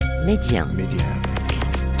Média.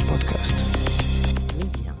 Podcast.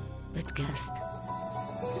 Média. Podcast.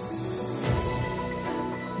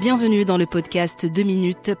 Bienvenue dans le podcast 2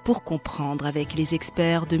 minutes pour comprendre avec les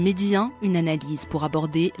experts de Média, une analyse pour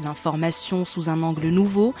aborder l'information sous un angle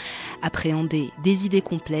nouveau, appréhender des idées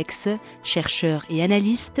complexes. Chercheurs et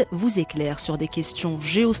analystes vous éclairent sur des questions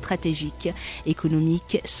géostratégiques,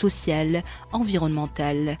 économiques, sociales,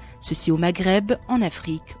 environnementales. Ceci au Maghreb, en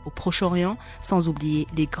Afrique, au Proche-Orient, sans oublier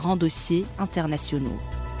les grands dossiers internationaux.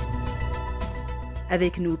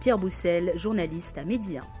 Avec nous, Pierre Boussel, journaliste à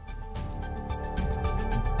Média.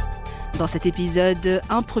 Dans cet épisode,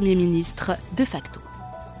 un Premier ministre de facto.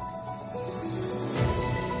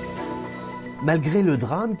 Malgré le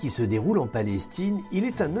drame qui se déroule en Palestine, il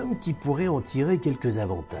est un homme qui pourrait en tirer quelques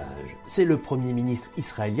avantages. C'est le Premier ministre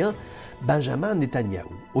israélien Benjamin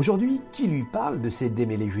Netanyahou. Aujourd'hui, qui lui parle de ses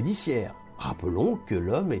démêlés judiciaires ? Rappelons que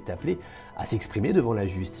l'homme est appelé à s'exprimer devant la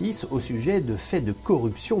justice au sujet de faits de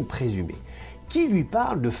corruption présumés. Qui lui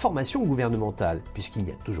parle de formation gouvernementale, puisqu'il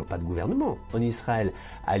n'y a toujours pas de gouvernement en Israël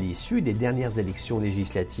à l'issue des dernières élections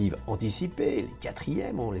législatives anticipées, les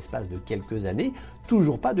quatrièmes en l'espace de quelques années,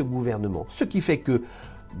 toujours pas de gouvernement. Ce qui fait que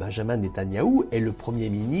Benjamin Netanyahou est le Premier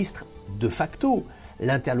ministre de facto,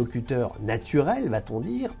 l'interlocuteur naturel, va-t-on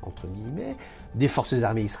dire, entre guillemets, des forces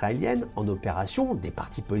armées israéliennes en opération, des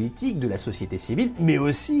partis politiques, de la société civile, mais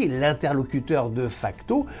aussi l'interlocuteur de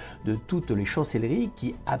facto de toutes les chancelleries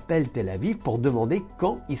qui appellent Tel Aviv pour demander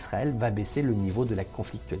quand Israël va baisser le niveau de la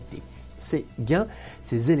conflictualité. Ces gains,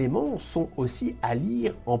 ces éléments sont aussi à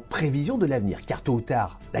lire en prévision de l'avenir, car tôt ou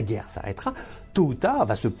tard, la guerre s'arrêtera, tôt ou tard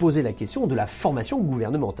va se poser la question de la formation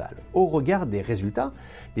gouvernementale. Au regard des résultats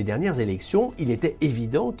des dernières élections, il était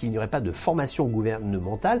évident qu'il n'y aurait pas de formation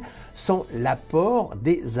gouvernementale sans l'apport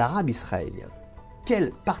des Arabes israéliens.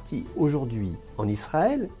 Quel parti aujourd'hui en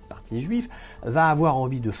Israël, parti juif, va avoir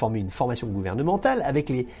envie de former une formation gouvernementale avec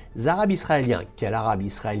les Arabes israéliens ? Quel Arabe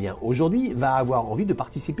israélien aujourd'hui va avoir envie de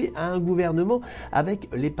participer à un gouvernement avec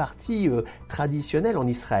les partis traditionnels en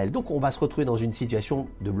Israël ? Donc on va se retrouver dans une situation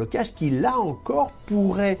de blocage qui, là encore,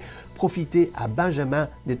 pourrait profiter à Benjamin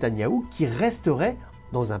Netanyahou qui resterait,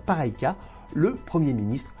 dans un pareil cas, le Premier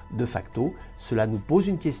ministre de facto. Cela nous pose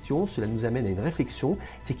une question, cela nous amène à une réflexion,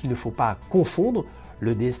 c'est qu'il ne faut pas confondre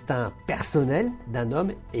le destin personnel d'un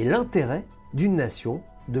homme et l'intérêt d'une nation,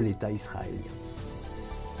 de l'État israélien.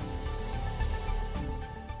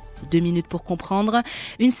 2 minutes pour comprendre,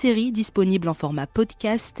 une série disponible en format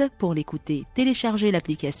podcast. Pour l'écouter, téléchargez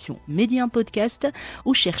l'application Média Podcast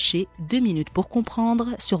ou cherchez 2 minutes pour comprendre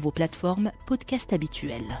sur vos plateformes podcast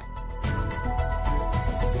habituelles.